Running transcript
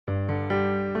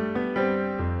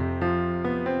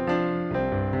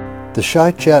The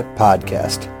CHIchat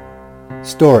podcast.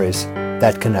 Stories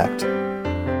that connect.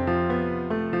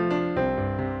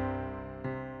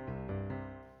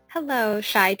 Hello,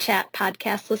 CHIchat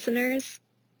podcast listeners.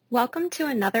 Welcome to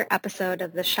another episode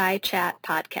of the CHIchat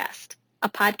podcast, a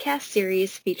podcast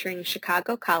series featuring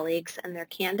Chicago colleagues and their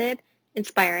candid,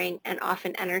 inspiring, and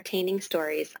often entertaining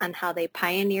stories on how they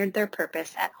pioneered their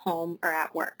purpose at home or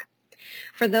at work.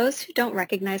 For those who don't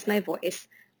recognize my voice,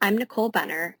 I'm Nicole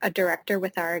Benner, a director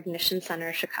with our Ignition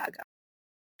Center Chicago.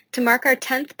 To mark our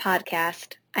 10th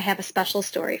podcast, I have a special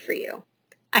story for you.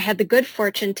 I had the good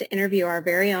fortune to interview our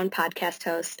very own podcast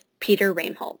host, Peter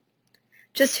Roehmholdt.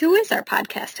 Just who is our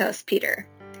podcast host, Peter?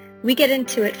 We get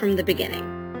into it from the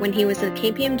beginning, when he was a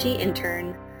KPMG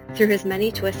intern, through his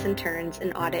many twists and turns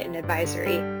in audit and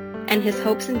advisory, and his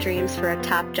hopes and dreams for a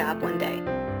top job one day.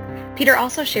 Peter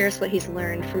also shares what he's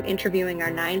learned from interviewing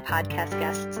our 9 podcast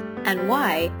guests and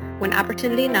why, when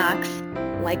opportunity knocks,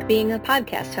 like being a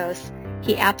podcast host,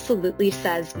 he absolutely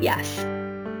says yes.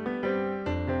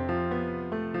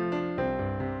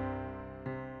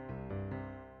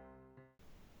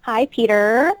 Hi,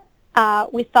 Peter.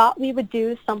 We thought we would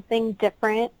do something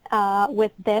different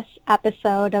with this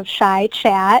episode of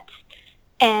CHIchat,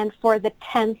 and for the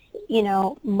 10th,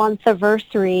 month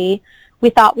anniversary, we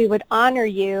thought we would honor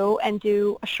you and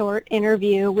do a short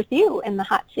interview with you in the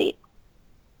hot seat.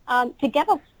 To get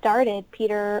us started,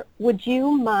 Peter, would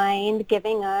you mind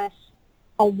giving us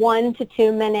a 1 to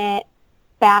 2 minute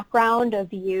background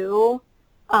of you,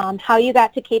 how you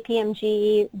got to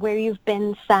KPMG, where you've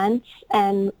been since,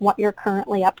 and what you're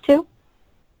currently up to?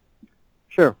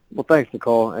 Sure. Well, thanks,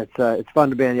 Nicole. It's fun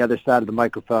to be on the other side of the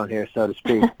microphone here, so to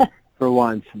speak, for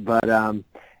once. But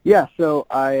so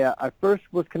I first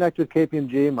was connected with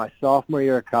KPMG my sophomore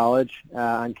year of college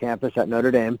on campus at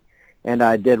Notre Dame, and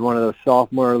I did one of those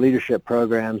sophomore leadership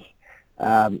programs.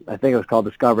 I think it was called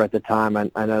Discover at the time.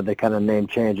 I know they kind of name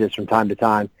changes from time to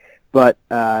time. But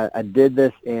I did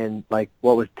this in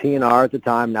what was T&R at the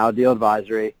time, now Deal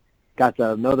Advisory. Got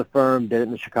to know the firm, did it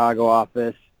in the Chicago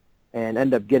office, and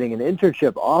ended up getting an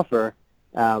internship offer.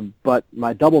 But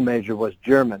my double major was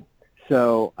German.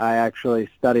 So I actually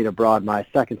studied abroad my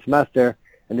second semester,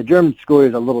 and the German school year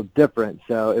is a little different.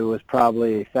 So it was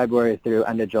probably February through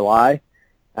end of July.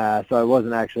 So I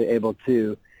wasn't actually able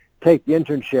to take the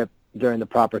internship during the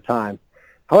proper time.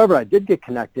 However, I did get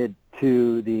connected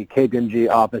to the KPMG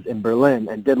office in Berlin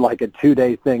and did a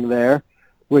 2-day thing there,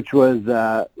 which was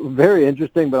very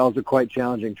interesting, but also quite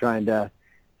challenging trying to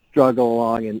struggle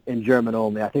along in German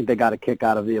only. I think they got a kick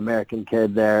out of the American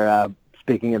kid there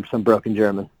speaking in some broken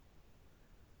German.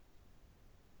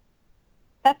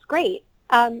 That's great.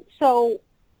 So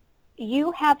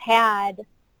you have had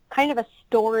kind of a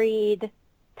storied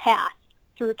path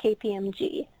through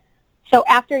KPMG. So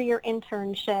after your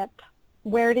internship,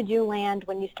 where did you land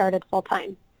when you started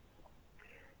full-time?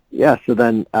 Yeah, so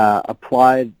then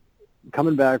applied,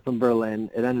 coming back from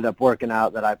Berlin, it ended up working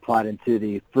out that I applied into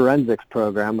the forensics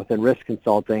program within risk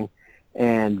consulting,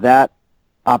 and that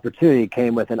opportunity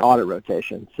came with an audit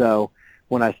rotation. So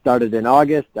when I started in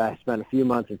August, I spent a few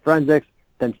months in forensics,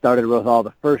 then started with all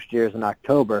the first years in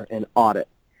October in audit.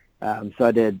 So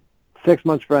I did 6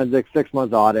 months forensics, 6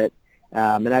 months audit,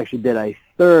 and actually did a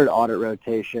third audit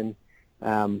rotation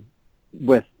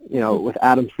with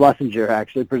Adam Schlesinger.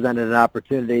 Actually presented an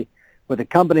opportunity with a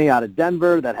company out of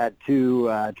Denver that had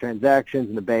 2 transactions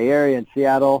in the Bay Area and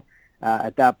Seattle.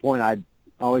 At that point, I'd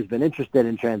always been interested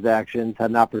in transactions, had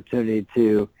an opportunity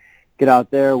to get out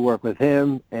there, work with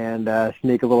him, and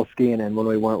sneak a little skiing in when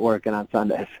we weren't working on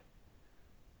Sundays.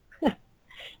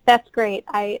 That's great.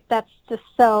 That's just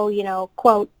so,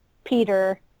 quote,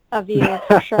 Peter of you,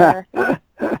 for sure.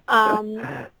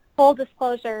 Full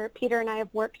disclosure, Peter and I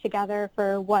have worked together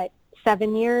for,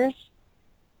 7 years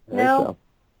now? So.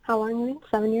 How long?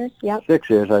 7 years? Yep. 6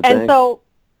 years, I think. And so,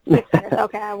 6 years.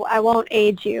 Okay, I won't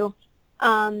age you.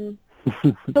 So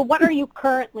what are you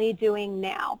currently doing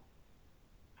now?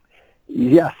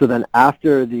 Yeah, so then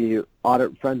after the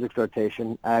audit forensics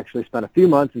rotation, I actually spent a few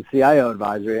months in CIO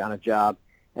advisory on a job,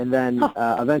 and then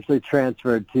eventually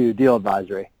transferred to deal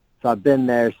advisory. So I've been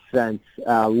there since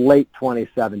late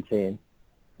 2017,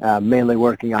 mainly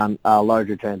working on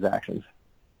larger transactions.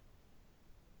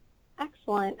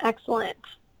 Excellent.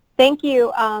 Thank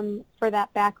you for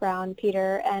that background,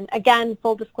 Peter. And again,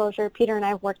 full disclosure, Peter and I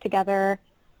have worked together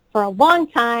for a long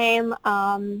time,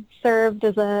 served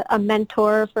as a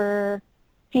mentor for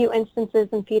a few instances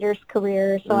in Peter's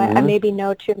career, so I maybe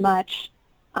know too much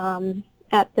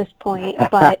at this point.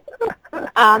 But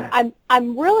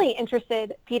I'm really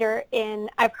interested, Peter,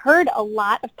 I've heard a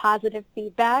lot of positive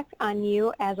feedback on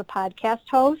you as a podcast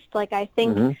host. I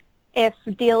think if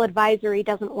deal advisory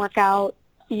doesn't work out,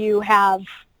 you have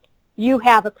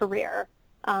a career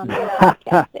in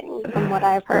podcasting, from what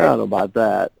I've heard. I don't know about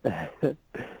that.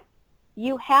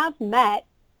 You have met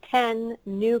 10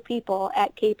 new people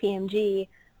at KPMG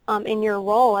in your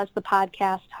role as the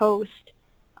podcast host.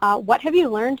 What have you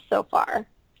learned so far?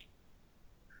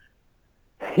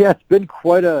 Yeah, it's been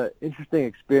quite an interesting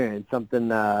experience, something,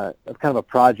 kind of a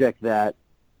project that,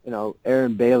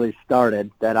 Erin Bailey started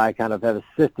that I kind of have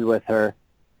assisted with her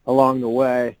along the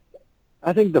way.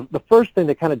 I think the first thing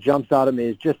that kind of jumps out at me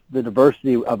is just the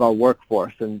diversity of our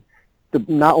workforce and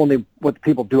not only what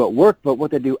people do at work, but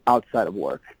what they do outside of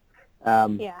work.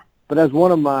 But as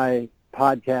one of my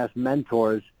podcast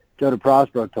mentors, Joe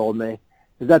DeProspero, told me,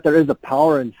 is that there is a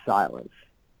power in silence.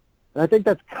 And I think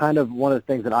that's kind of one of the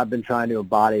things that I've been trying to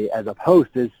embody as a host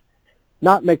is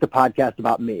not make the podcast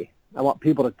about me. I want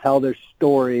people to tell their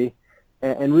story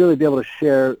and really be able to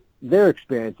share their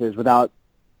experiences without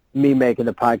me making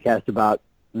the podcast about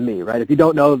me, right? If you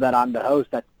don't know that I'm the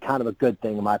host, that's kind of a good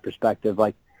thing in my perspective.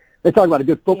 Like, they talk about a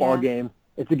good football game.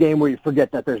 It's a game where you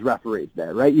forget that there's referees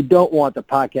there, right? You don't want the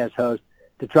podcast host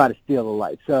to try to steal the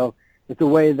light. So it's a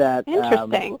way that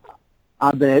interesting.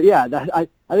 I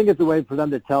think it's a way for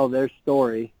them to tell their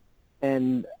story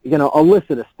and,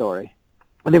 elicit a story.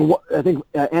 I think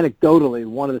anecdotally,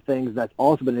 one of the things that's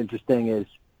also been interesting is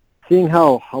seeing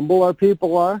how humble our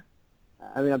people are.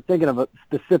 I mean, I'm thinking of a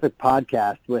specific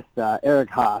podcast with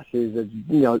Eric Haas, who's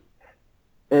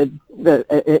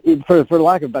for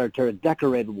lack of a better term, a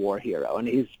decorated war hero, and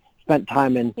he's spent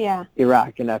time in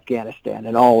Iraq and Afghanistan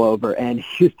and all over, and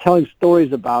he's telling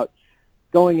stories about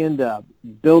going into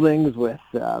buildings with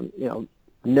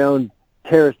known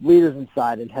terrorist leaders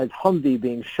inside, and has Humvee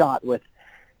being shot with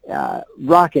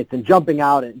rockets and jumping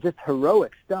out, and just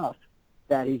heroic stuff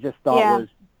that he just thought was,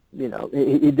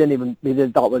 he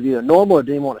didn't thought was either normal or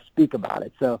didn't even want to speak about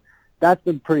it. So that's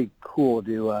been pretty cool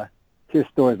to hear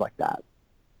stories like that.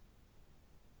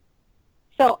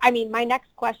 So, I mean, my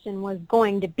next question was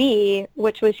going to be,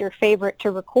 which was your favorite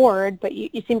to record, but you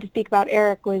seem to speak about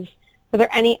Eric. Were there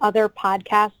any other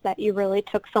podcasts that you really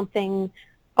took something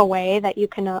away that you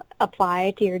can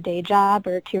apply to your day job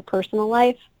or to your personal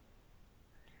life?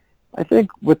 I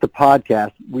think with the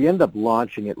podcast, we ended up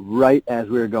launching it right as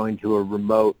we were going to a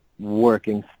remote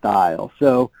working style.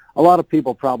 So a lot of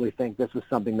people probably think this was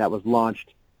something that was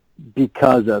launched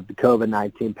because of the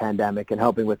COVID-19 pandemic and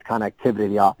helping with connectivity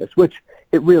of the office, which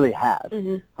it really has.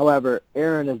 Mm-hmm. However,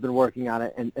 Erin has been working on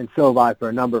it, and so have I, for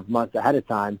a number of months ahead of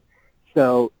time.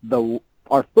 So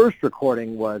our first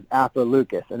recording was Afro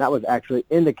Lucas, and that was actually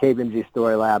in the KPMG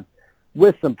Story Lab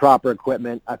with some proper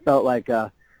equipment. I felt like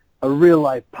a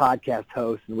real-life podcast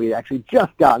host, and we actually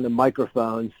just gotten the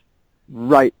microphones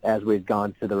right as we'd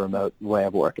gone to the remote way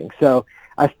of working. So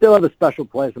I still have a special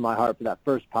place in my heart for that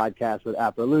first podcast with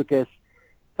Afro Lucas,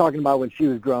 talking about when she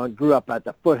grew up at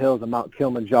the foothills of Mount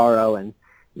Kilimanjaro and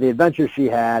the adventure she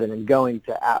had, and then going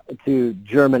to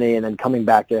Germany and then coming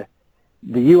back to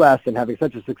the U.S. and having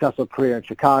such a successful career in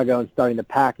Chicago and starting the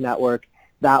PAC network.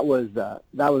 That's the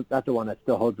one that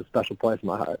still holds a special place in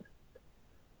my heart.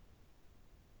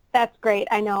 That's great.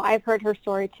 I know. I've heard her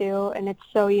story too, and it's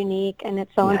so unique and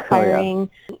it's so inspiring.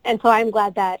 Oh, yeah. And so I'm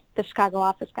glad that the Chicago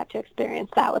office got to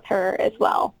experience that with her as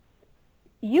well.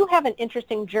 You have an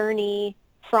interesting journey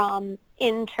from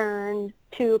intern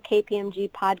to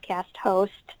KPMG podcast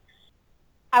host.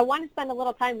 I want to spend a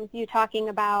little time with you talking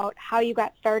about how you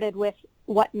got started with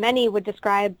what many would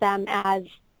describe them as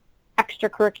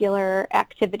extracurricular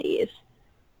activities.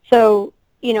 So,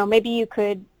 maybe you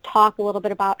could talk a little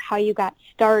bit about how you got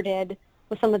started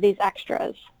with some of these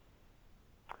extras.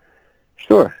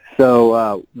 Sure.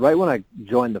 So right when I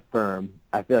joined the firm,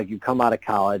 I feel like you come out of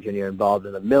college and you're involved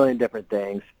in a million different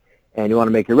things, and you want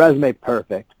to make your resume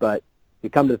perfect, but you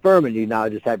come to the firm and you now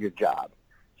just have your job.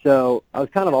 So I was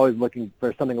kind of always looking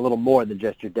for something a little more than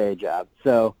just your day job.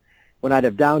 So when I'd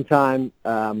have downtime,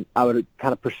 I would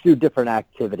kind of pursue different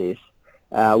activities,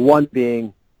 one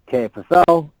being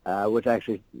KFFL, which I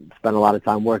actually spent a lot of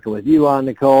time working with you on,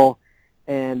 Nicole.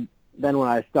 And then when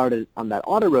I started on that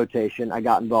audit rotation, I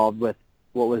got involved with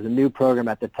what was a new program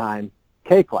at the time,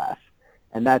 K-Class.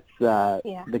 And that's the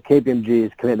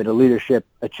KPMG's Commitment to Leadership,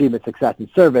 Achievement, Success, and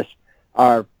Service,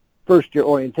 our first-year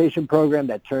orientation program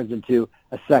that turns into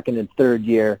a second and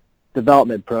third-year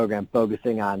development program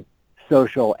focusing on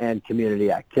social and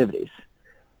community activities.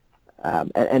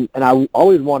 And I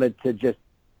always wanted to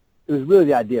it was really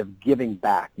the idea of giving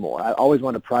back more. I always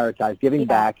wanted to prioritize giving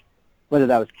back, whether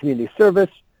that was community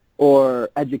service or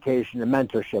education and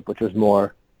mentorship, which was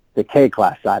more the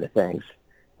K-Class side of things.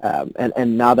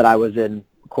 And now that I was in,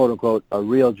 quote-unquote, a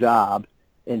real job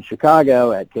in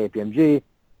Chicago at KPMG,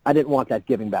 I didn't want that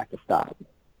giving back to stop.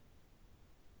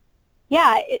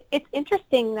 Yeah, it's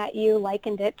interesting that you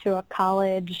likened it to a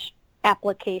college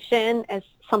application as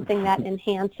something that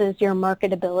enhances your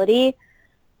marketability,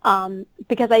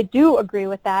 because I do agree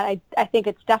with that. I think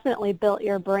it's definitely built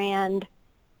your brand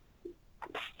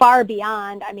far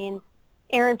beyond. I mean,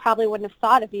 Aaron probably wouldn't have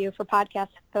thought of you for podcast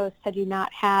host had you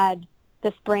not had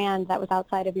this brand that was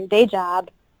outside of your day job.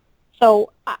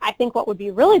 So I think what would be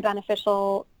really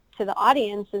beneficial to the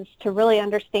audience is to really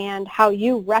understand how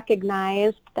you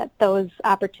recognized that those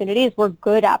opportunities were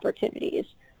good opportunities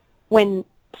when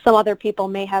some other people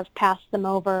may have passed them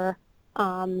over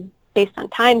based on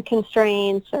time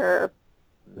constraints or,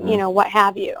 what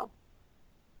have you.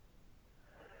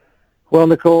 Well,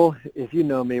 Nicole, if you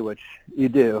know me, which you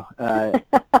do,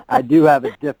 I do have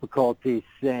a difficulty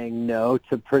saying no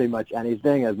to pretty much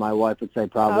anything, as my wife would say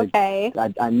probably. Okay.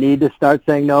 I need to start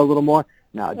saying no a little more.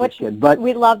 No, just kidding. But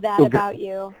we love that about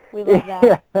you. We love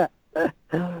that.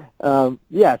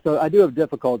 So I do have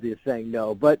difficulty saying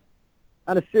no. But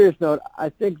on a serious note, I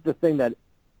think the thing that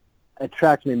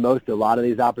attracts me most to a lot of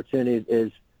these opportunities is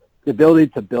the ability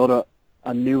to build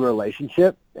a new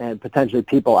relationship and potentially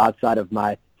people outside of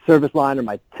my service line or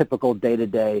my typical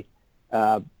day-to-day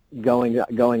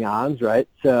going-ons, right?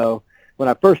 So when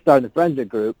I first started the Forensic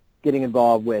Group, getting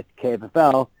involved with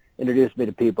KFFL introduced me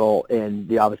to people in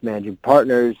the office managing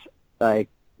partners, like,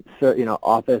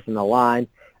 office and the line.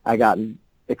 I got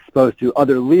exposed to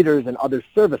other leaders and other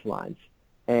service lines.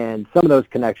 And some of those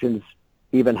connections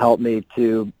even helped me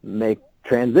to make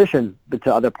transitions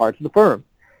to other parts of the firm.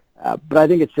 But I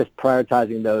think it's just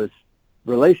prioritizing those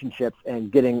relationships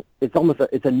and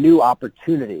it's a new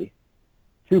opportunity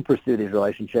to pursue these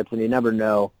relationships, and you never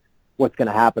know what's going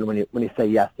to happen when you say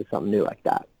yes to something new like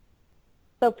that.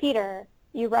 So Peter,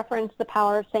 you referenced the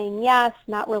power of saying yes,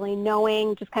 not really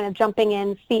knowing, just kind of jumping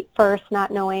in feet first, not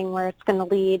knowing where it's going to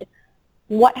lead.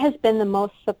 What has been the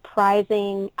most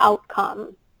surprising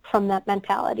outcome from that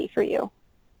mentality for you?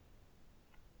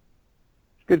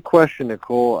 Good question,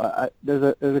 Nicole.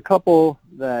 There's a couple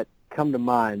that come to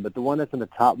mind, but the one that's on the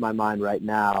top of my mind right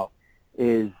now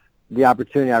is the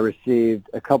opportunity I received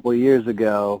a couple of years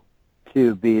ago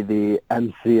to be the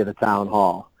MC of the town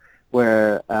hall,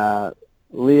 where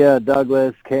Leah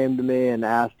Douglas came to me and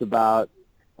asked about,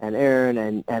 and Aaron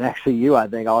and actually you, I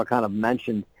think, all kind of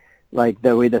mentioned like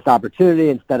that we had this opportunity.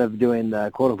 Instead of doing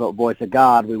the quote-unquote voice of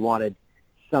God, we wanted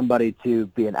somebody to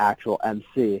be an actual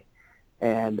MC.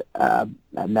 And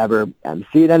I'd never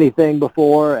emceed anything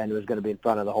before, and it was going to be in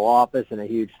front of the whole office in a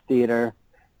huge theater.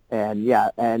 And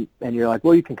and you're like,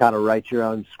 well, you can kind of write your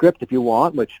own script if you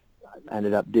want, which I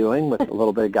ended up doing with a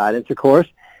little bit of guidance, of course.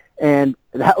 And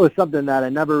that was something that I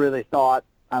never really thought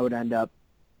I would end up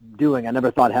doing. I never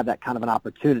thought I'd have that kind of an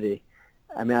opportunity.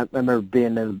 I mean, I remember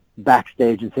being in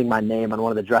backstage and seeing my name on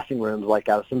one of the dressing rooms like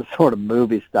I was some sort of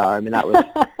movie star. I mean, that was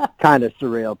kind of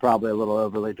surreal, probably a little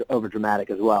over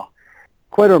dramatic as well.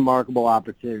 Quite a remarkable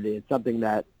opportunity. It's something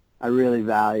that I really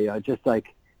value. It's just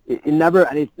like it's never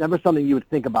something you would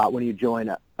think about when you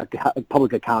join a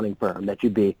public accounting firm, that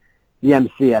you'd be the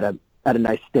MC at a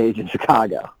nice stage in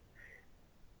Chicago.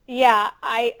 Yeah,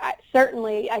 I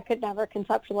certainly I could never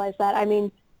conceptualize that. I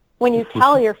mean, when you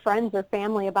tell your friends or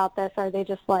family about this, are they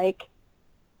just like,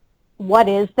 what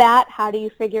is that? How do you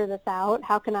figure this out?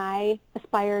 How can I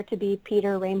aspire to be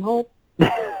Peter Roehmholdt?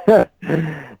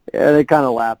 Yeah, they kind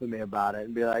of laugh at me about it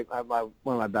and be like, one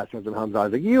of my best friends at home is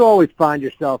always like, you always find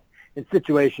yourself in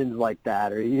situations like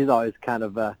that, or he's always kind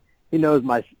of, he knows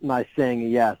my saying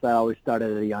yes. I always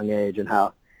started at a young age and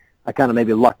how I kind of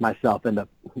maybe lucked myself into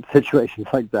situations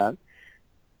like that.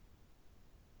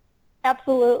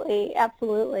 Absolutely,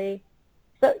 absolutely.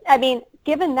 So, I mean,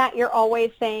 given that you're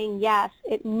always saying yes,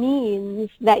 it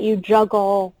means that you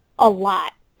juggle a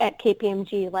lot at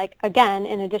KPMG, like, again,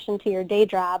 in addition to your day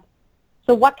job.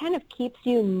 So what kind of keeps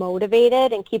you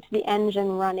motivated and keeps the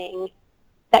engine running,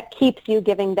 that keeps you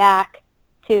giving back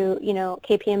to,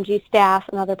 KPMG staff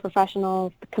and other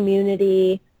professionals, the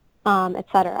community, et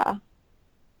cetera?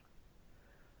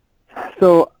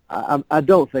 So I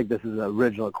don't think this is an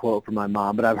original quote from my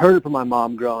mom, but I've heard it from my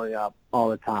mom growing up all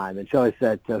the time. And she always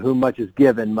said, to whom much is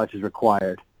given, much is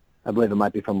required. I believe it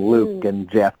might be from Luke, and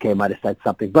JFK might have said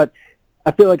something. But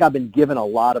I feel like I've been given a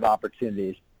lot of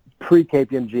opportunities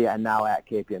pre-KPMG and now at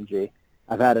KPMG.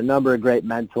 I've had a number of great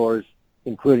mentors,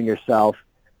 including yourself.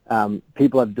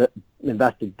 People have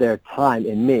invested their time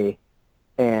in me,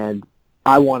 and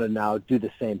I want to now do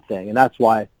the same thing. And that's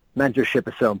why mentorship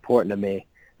is so important to me.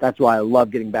 That's why I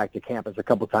love getting back to campus a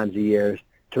couple times a year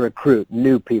to recruit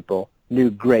new people,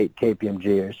 new great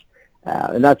KPMGers.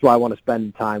 And that's why I want to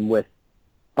spend time with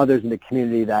others in the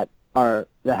community that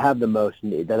have the most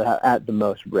need, that are at the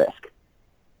most risk.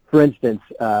 For instance,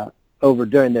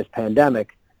 during this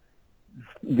pandemic,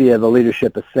 via the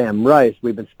leadership of Sam Rice,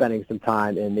 we've been spending some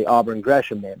time in the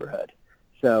Auburn-Gresham neighborhood.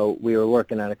 So we were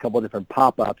working on a couple of different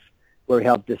pop-ups where we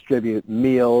helped distribute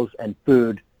meals and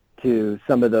food to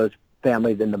some of those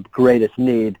families in the greatest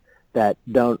need that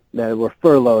were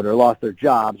furloughed or lost their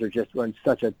jobs or just were in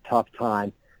such a tough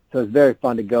time. So it's very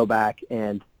fun to go back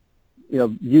and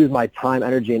use my time,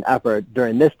 energy, and effort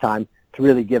during this time to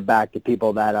really give back to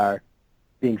people that are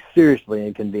being seriously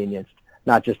inconvenienced,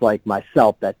 not just like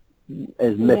myself that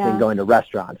is missing going to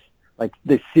restaurants, like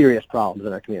the serious problems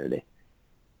in our community.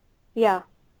 Yeah.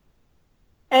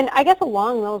 And I guess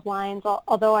along those lines,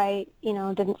 although I,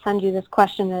 didn't send you this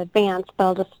question in advance, but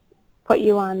I'll just put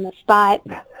you on the spot.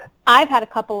 I've had a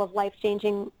couple of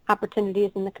life-changing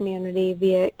opportunities in the community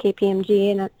via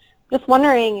KPMG, and I'm just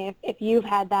wondering if you've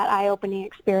had that eye-opening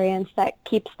experience that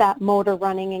keeps that motor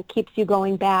running and keeps you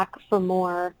going back for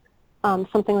more,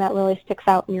 something that really sticks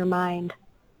out in your mind.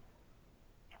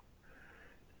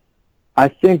 I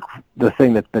think the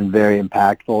thing that's been very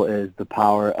impactful is the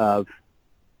power of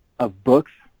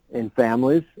books in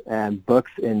families and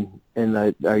books in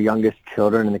our youngest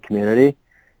children in the community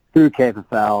through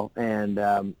KFFL, and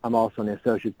I'm also on the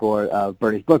associate board of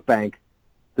Bernie's Book Bank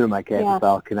through my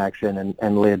KFFL connection,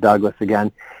 and Leah Douglas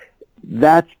again.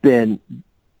 That's been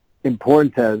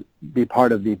important to be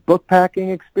part of the book packing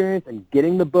experience and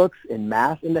getting the books in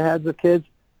mass into heads of kids,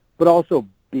 but also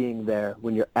being there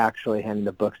when you're actually handing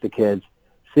the books to kids,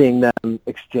 seeing them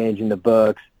exchanging the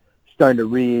books, starting to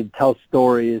read, tell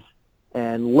stories,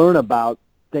 and learn about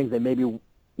things they maybe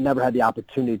never had the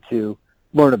opportunity to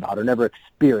learn about or never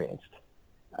experienced.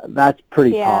 That's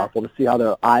pretty powerful to see how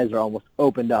their eyes are almost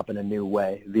opened up in a new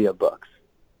way via books.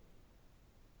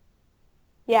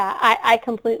 Yeah, I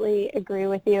completely agree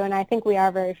with you, and I think we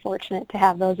are very fortunate to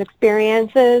have those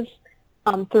experiences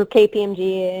through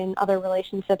KPMG and other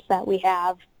relationships that we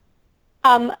have.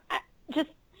 Just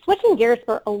switching gears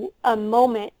for a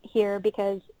moment here,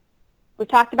 because we've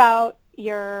talked about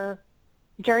your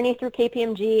journey through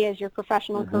KPMG as your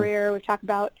professional career. We've talked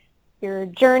about your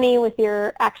journey with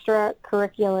your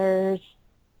extracurriculars.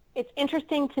 It's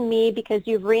interesting to me because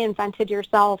you've reinvented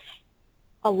yourself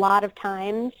a lot of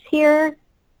times here,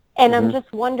 and I'm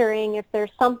just wondering if there's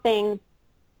something,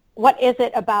 what is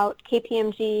it about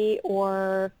KPMG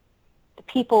or the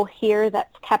people here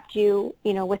that's kept you,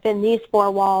 within these four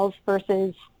walls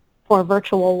versus four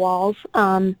virtual walls,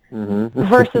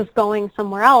 versus going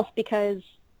somewhere else, because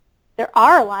there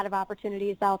are a lot of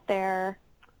opportunities out there.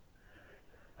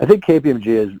 I think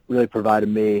KPMG has really provided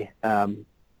me an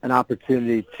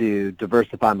opportunity to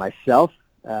diversify myself.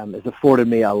 It's afforded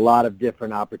me a lot of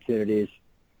different opportunities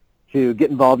to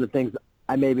get involved in things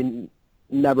I maybe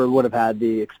never would have had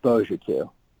the exposure to.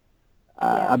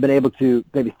 I've been able to,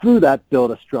 maybe through that,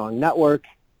 build a strong network,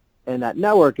 and that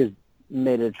network has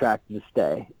made it attractive to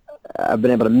stay. I've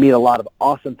been able to meet a lot of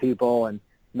awesome people and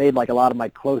made a lot of my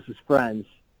closest friends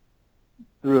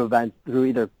through events, through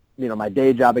either my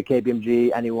day job at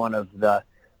KPMG, any one of the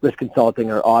risk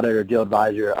consulting or audit or deal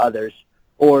advisory or others,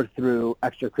 or through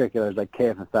extracurriculars like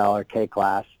KFFL or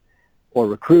K-Class or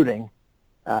recruiting.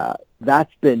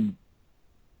 That's been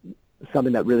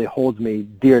something that really holds me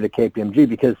dear to KPMG,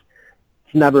 because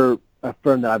it's never a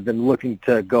firm that I've been looking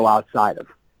to go outside of.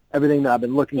 Everything that I've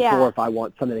been looking for, if I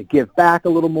want something to give back a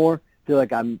little more, feel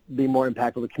like I'm being more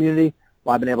impactful to the community,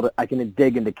 well, I can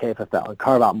dig into KFFL and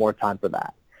carve out more time for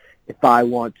that. If I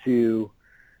want to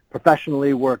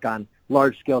professionally work on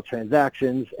large-scale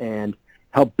transactions and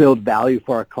help build value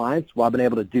for our clients, well, I've been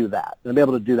able to do that. And I've been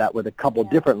able to do that with a couple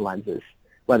different lenses,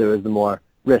 whether it was the more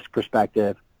risk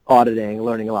perspective, auditing,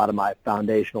 learning a lot of my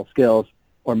foundational skills,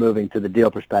 or moving to the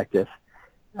deal perspective.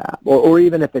 Or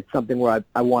even if it's something where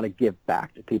I want to give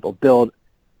back to people, build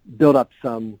up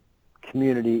some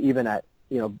community, even at,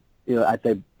 I'd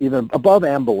say even above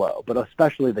and below, but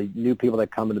especially the new people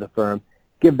that come into the firm,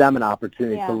 give them an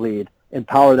opportunity to lead,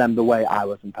 empower them the way I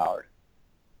was empowered.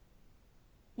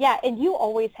 Yeah, and you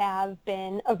always have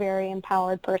been a very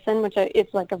empowered person, which is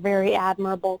a very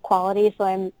admirable quality.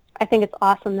 So I think it's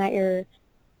awesome that you're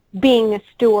being a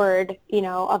steward,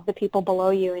 of the people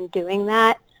below you and doing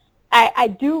that. I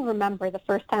do remember the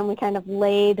first time we kind of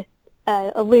laid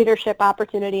a leadership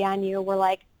opportunity on you. We're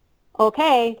like,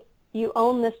 okay, you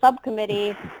own this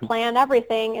subcommittee, plan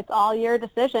everything, it's all your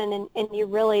decision, and you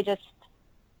really just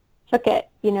took it.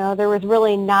 There was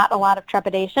really not a lot of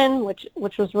trepidation, which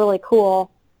was really cool,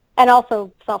 and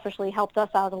also selfishly helped us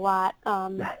out a lot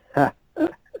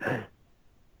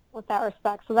with that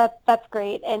respect. So that's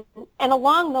great. And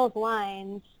along those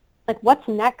lines, Like, what's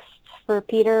next for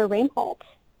Peter Roehmholdt?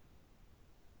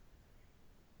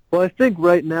 Well, I think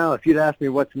right now, if you'd asked me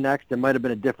what's next, there might have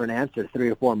been a different answer 3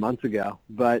 or 4 months ago.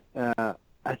 But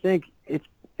I think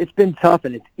it's been tough,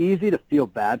 and it's easy to feel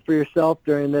bad for yourself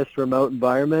during this remote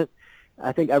environment.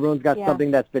 I think everyone's got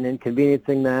something that's been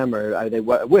inconveniencing them, or they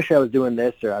wish I was doing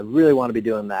this, or I really want to be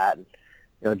doing that.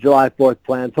 And, July 4th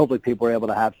plans, hopefully people were able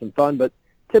to have some fun, but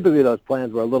typically those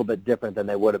plans were a little bit different than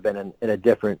they would have been in a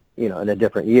different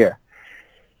year.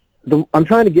 I'm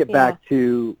trying to get back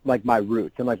to like my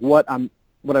roots and like what I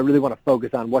really want to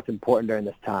focus on, what's important during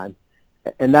this time.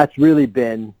 And that's really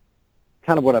been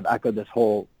kind of what I've echoed this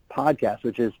whole podcast,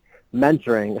 which is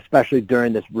mentoring, especially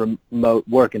during this remote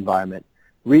work environment,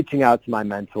 reaching out to my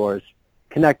mentors,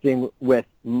 connecting with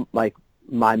like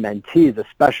my mentees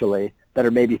especially that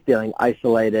are maybe feeling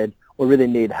isolated or really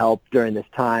need help during this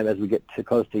time as we get too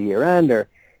close to year end, or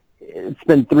it's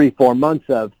been 3-4 months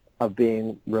of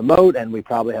being remote, and we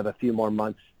probably have a few more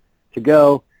months to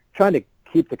go, trying to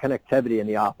keep the connectivity in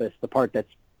the office, the part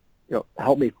that's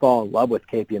helped me fall in love with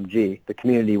KPMG, the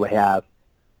community we have,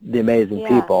 the amazing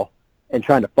people, and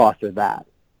trying to foster that.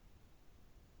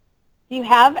 Do you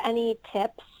have any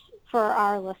tips for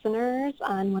our listeners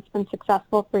on what's been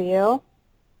successful for you?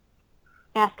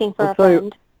 Asking for a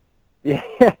friend. Yeah,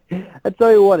 I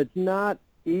tell you what, it's not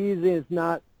easy. It's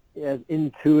not as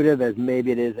intuitive as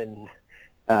maybe it is in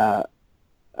a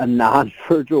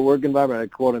non-virtual work environment, a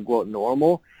quote-unquote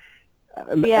normal.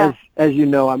 As you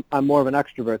know, I'm more of an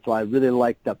extrovert, so I really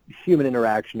like the human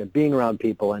interaction and being around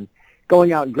people and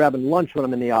going out and grabbing lunch when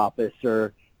I'm in the office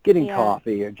or getting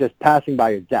coffee or just passing by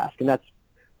your desk. And that's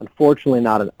unfortunately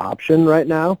not an option right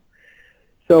now.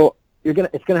 So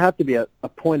it's gonna have to be a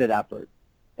pointed effort.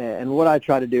 And what I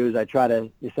try to do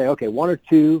is you say, okay, 1 or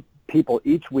 2 people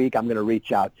each week I'm going to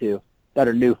reach out to that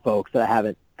are new folks that I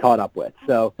haven't caught up with.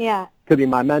 So could be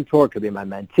my mentor, could be my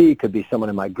mentee, could be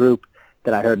someone in my group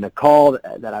that I heard in a call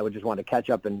that I would just want to catch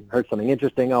up and heard something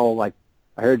interesting. Oh, like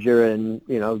I heard you're in,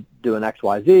 doing X,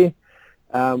 Y, Z.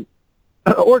 Or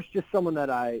it's just someone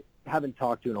that I haven't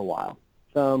talked to in a while.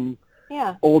 Some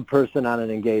old person on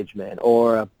an engagement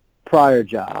or a prior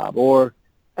job or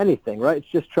anything, right?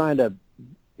 It's just trying to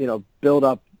build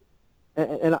up,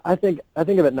 and I think of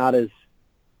it not as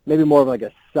maybe more of like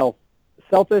a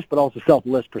selfish, but also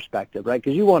selfless perspective, right?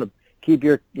 Because you want to keep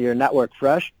your network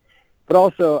fresh, but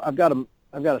also I've got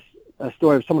a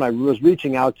story of someone I was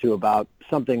reaching out to about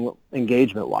something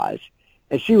engagement-wise,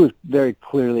 and she was very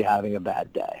clearly having a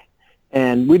bad day,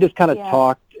 and we just kind of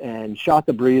talked and shot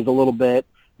the breeze a little bit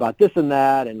about this and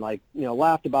that, and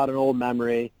laughed about an old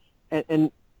memory,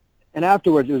 and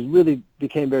afterwards it really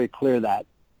became very clear that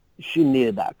she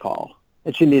needed that call,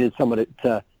 and she needed someone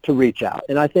to reach out.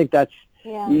 And I think that's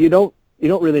you don't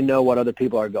really know what other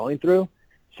people are going through.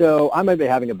 So I might be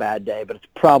having a bad day, but it's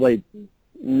probably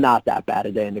not that bad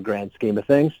a day in the grand scheme of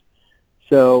things.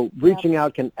 So reaching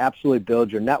out can absolutely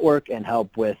build your network and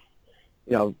help with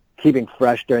keeping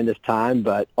fresh during this time,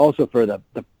 but also for the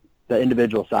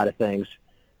individual side of things,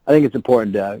 I think it's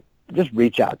important to just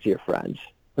reach out to your friends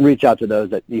and reach out to those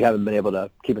that you haven't been able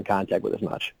to keep in contact with as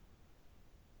much.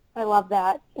 I love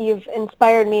that. You've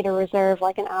inspired me to reserve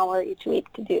like an hour each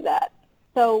week to do that.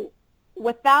 So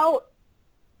without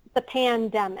the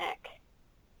pandemic,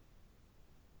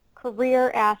 career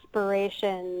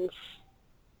aspirations,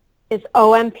 is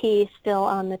OMP still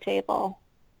on the table?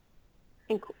 I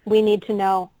think we need to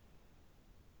know.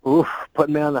 Ooh,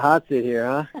 putting me on the hot seat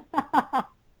here, huh?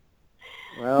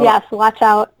 Well, yes, watch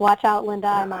out, Linda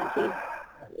Imonti.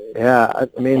 Yeah,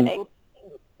 I mean,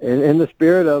 in the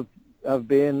spirit of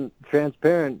being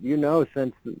transparent,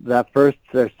 since that first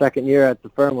or second year at the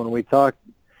firm when we talked,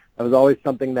 that was always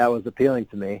something that was appealing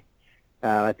to me.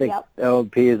 I think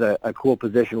OMP is a cool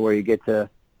position where you get to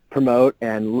promote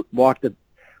and walk the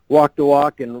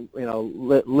walk and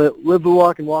live the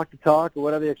walk and walk the talk, or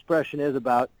whatever the expression is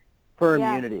about firm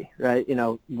unity, right?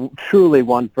 Truly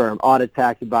one firm, audit,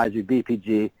 tax, advisory,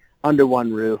 BPG, under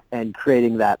one roof, and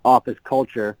creating that office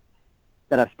culture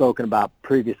that I've spoken about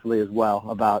previously as well,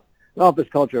 about an office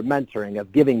culture of mentoring,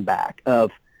 of giving back, of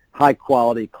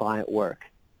high-quality client work.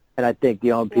 And I think the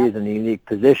OMP is in a unique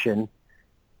position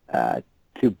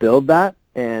to build that.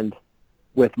 And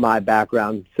with my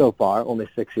background so far, only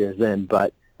 6 years in,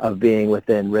 but of being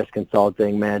within risk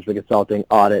consulting, management consulting,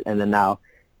 audit, and then now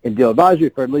in deal advisory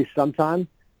for at least some time,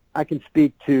 I can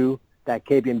speak to that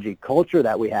KPMG culture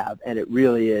that we have, and it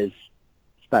really is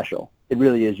special. It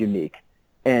really is unique,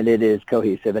 and it is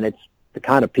cohesive, and it's the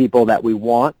kind of people that we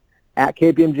want at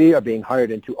KPMG are being hired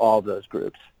into all of those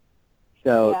groups.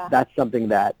 So that's something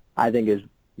that I think is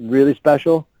really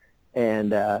special,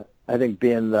 and I think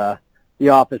being the the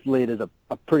office lead is a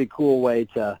pretty cool way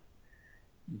to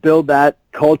build that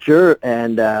culture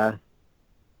and kind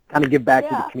of give back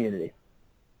to the community.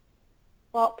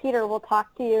 Well, Peter, we'll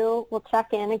talk to you. We'll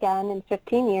check in again in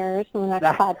 15 years in the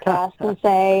next podcast and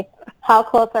say, how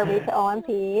close are we to OMP?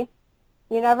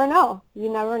 You never know. You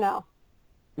never know.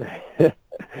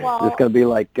 Well, it's going to be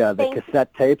like the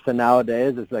cassette tapes, and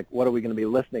nowadays it's like, what are we going to be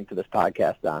listening to this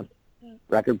podcast on?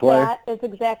 Record player? That is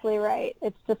exactly right.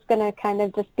 It's just going to kind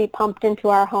of just be pumped into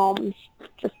our homes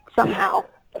just somehow.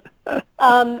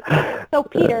 So,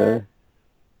 Peter,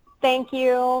 thank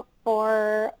you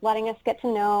for letting us get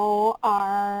to know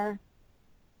our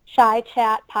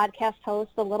CHIchat podcast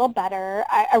host a little better.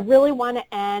 I really want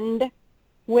to end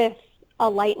with a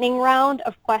lightning round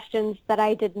of questions that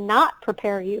I did not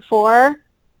prepare you for.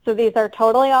 So these are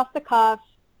totally off the cuff,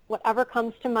 whatever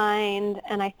comes to mind,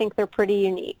 and I think they're pretty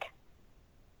unique.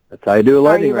 That's how you do a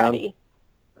lightning round. Are you ready?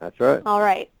 That's right. All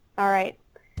right.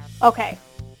 Okay.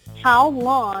 How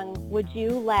long would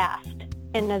you last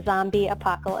in a zombie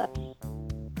apocalypse?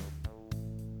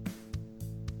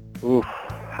 Oof.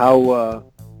 How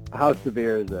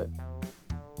severe is it?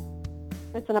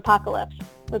 It's an apocalypse.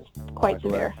 It's quite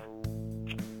severe.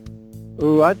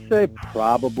 Ooh, I'd say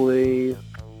probably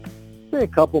a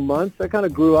couple months. I kind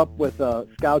of grew up with a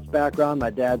Scouts background. My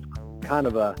dad's kind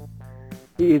of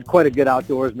he's quite a good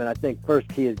outdoorsman. I think first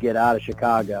key is get out of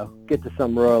Chicago, get to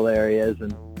some rural areas,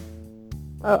 and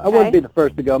I wouldn't be the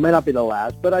first to go. May not be the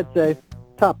last, but I'd say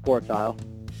top quartile.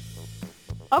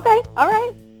 Okay, all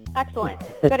right. Excellent.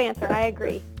 Good answer. I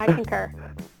agree. I concur.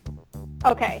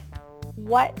 Okay.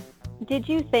 What did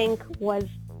you think was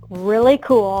really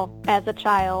cool as a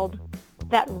child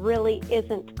that really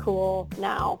isn't cool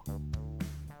now?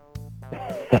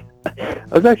 I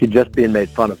was actually just being made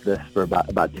fun of this for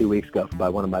about 2 weeks ago by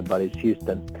one of my buddies,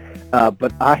 Houston.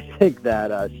 But I think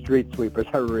that street sweepers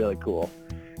are really cool.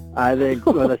 I think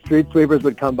when the street sweepers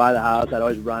would come by the house, I'd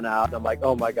always run out, and I'm like,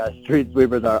 oh my gosh, street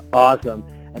sweepers are awesome.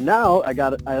 And now I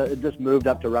just moved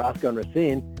up to Roscoe and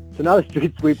Racine, so now the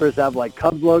street sweepers have like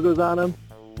Cubs logos on them.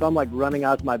 So I'm like running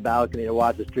out to my balcony to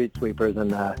watch the street sweepers,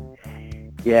 and I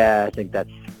think that's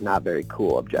not very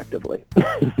cool objectively.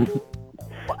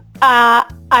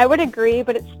 I would agree,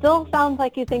 but it still sounds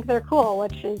like you think they're cool,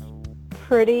 which is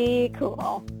pretty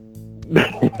cool.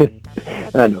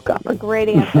 No comment. Great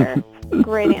answer.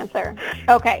 Great answer.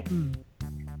 Okay.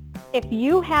 If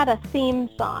you had a theme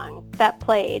song that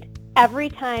played every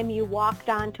time you walked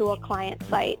onto a client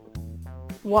site,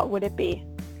 what would it be?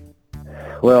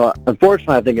 Well,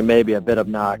 unfortunately, I think it may be a bit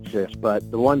obnoxious, but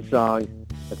the one song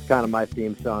that's kind of my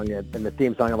theme song and the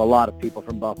theme song of a lot of people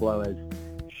from Buffalo is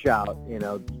Shout.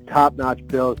 Top-notch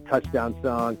Bills touchdown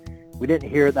song. We didn't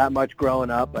hear it that much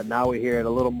growing up, but now we hear it a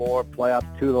little more.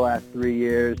 Playoffs 2 of the last 3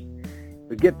 years.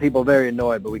 We get people very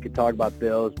annoyed, but we could talk about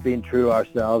Bills, being true to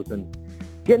ourselves, and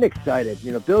getting excited.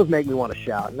 Bills make me want to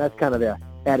shout, and that's kind of the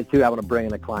attitude I want to bring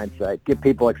in the client site. Get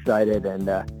people excited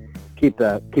and keep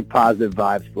positive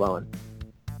vibes flowing.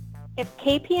 If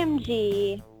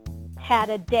KPMG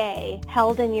had a day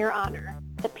held in your honor,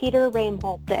 the Peter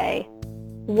Roehmholdt Day,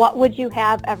 what would you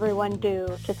have everyone do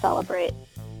to celebrate?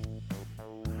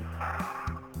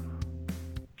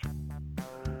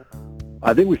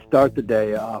 I think we start the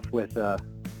day off with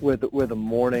a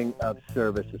morning of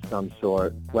service of some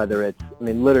sort, whether it's,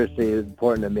 literacy is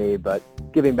important to me, but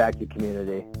giving back to the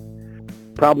community.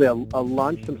 Probably a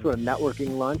lunch, some sort of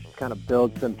networking lunch, to kind of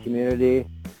build some community.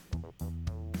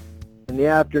 In the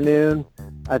afternoon,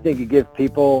 I think you give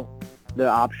people the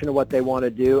option of what they want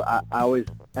to do. I always,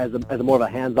 as a more of a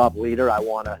hands-off leader, I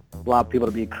want to allow people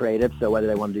to be creative, so whether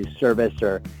they want to do service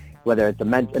or whether it's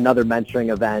another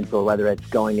mentoring event or whether it's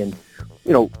going and,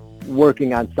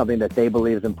 working on something that they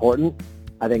believe is important,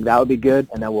 I think that would be good.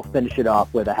 And then we'll finish it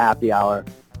off with a happy hour.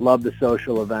 Love the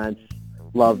social events.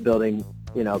 Love building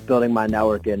my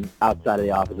networking outside of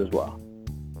the office as well.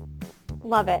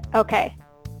 Love it. Okay.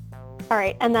 All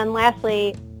right. And then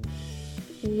lastly,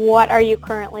 what are you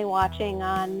currently watching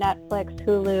on Netflix,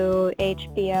 Hulu,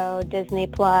 HBO, Disney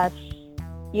Plus,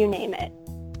 you name it?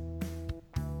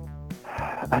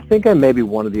 I think I may be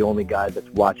one of the only guys that's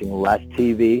watching less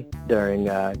TV during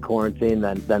quarantine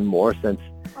than more since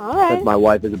my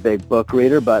wife is a big book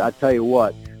reader. But I tell you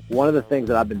what, one of the things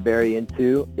that I've been very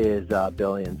into is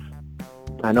Billions.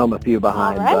 I know I'm a few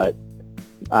behind, but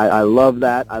I love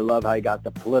that. I love how you got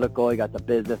the political, you got the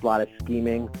business, a lot of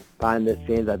scheming behind the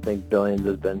scenes. I think Billions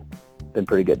has been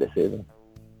pretty good this season.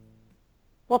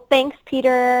 Well, thanks,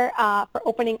 Peter, for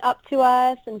opening up to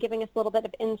us and giving us a little bit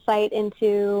of insight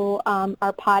into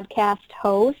our podcast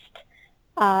host.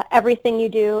 Everything you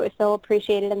do is so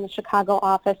appreciated in the Chicago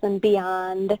office and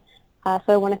beyond. So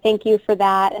I want to thank you for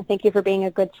that, and thank you for being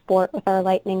a good sport with our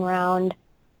lightning round,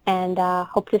 and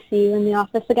hope to see you in the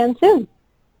office again soon.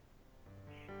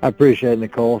 I appreciate it,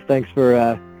 Nicole. Thanks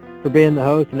for being the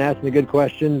host and asking the good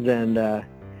questions, and it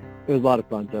was a lot of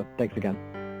fun, so thanks again.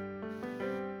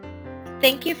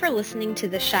 Thank you for listening to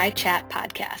the CHIchat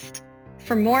podcast.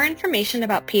 For more information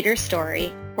about Peter's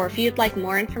story, or if you'd like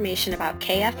more information about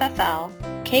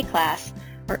KFFL, K-Class,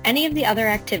 or any of the other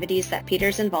activities that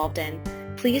Peter's involved in,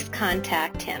 please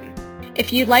contact him.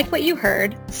 If you like what you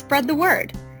heard, spread the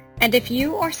word. And if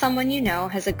you or someone you know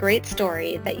has a great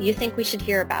story that you think we should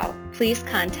hear about, please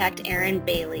contact Erin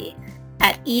Bailey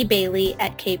at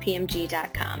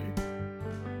ebailey@kpmg.com.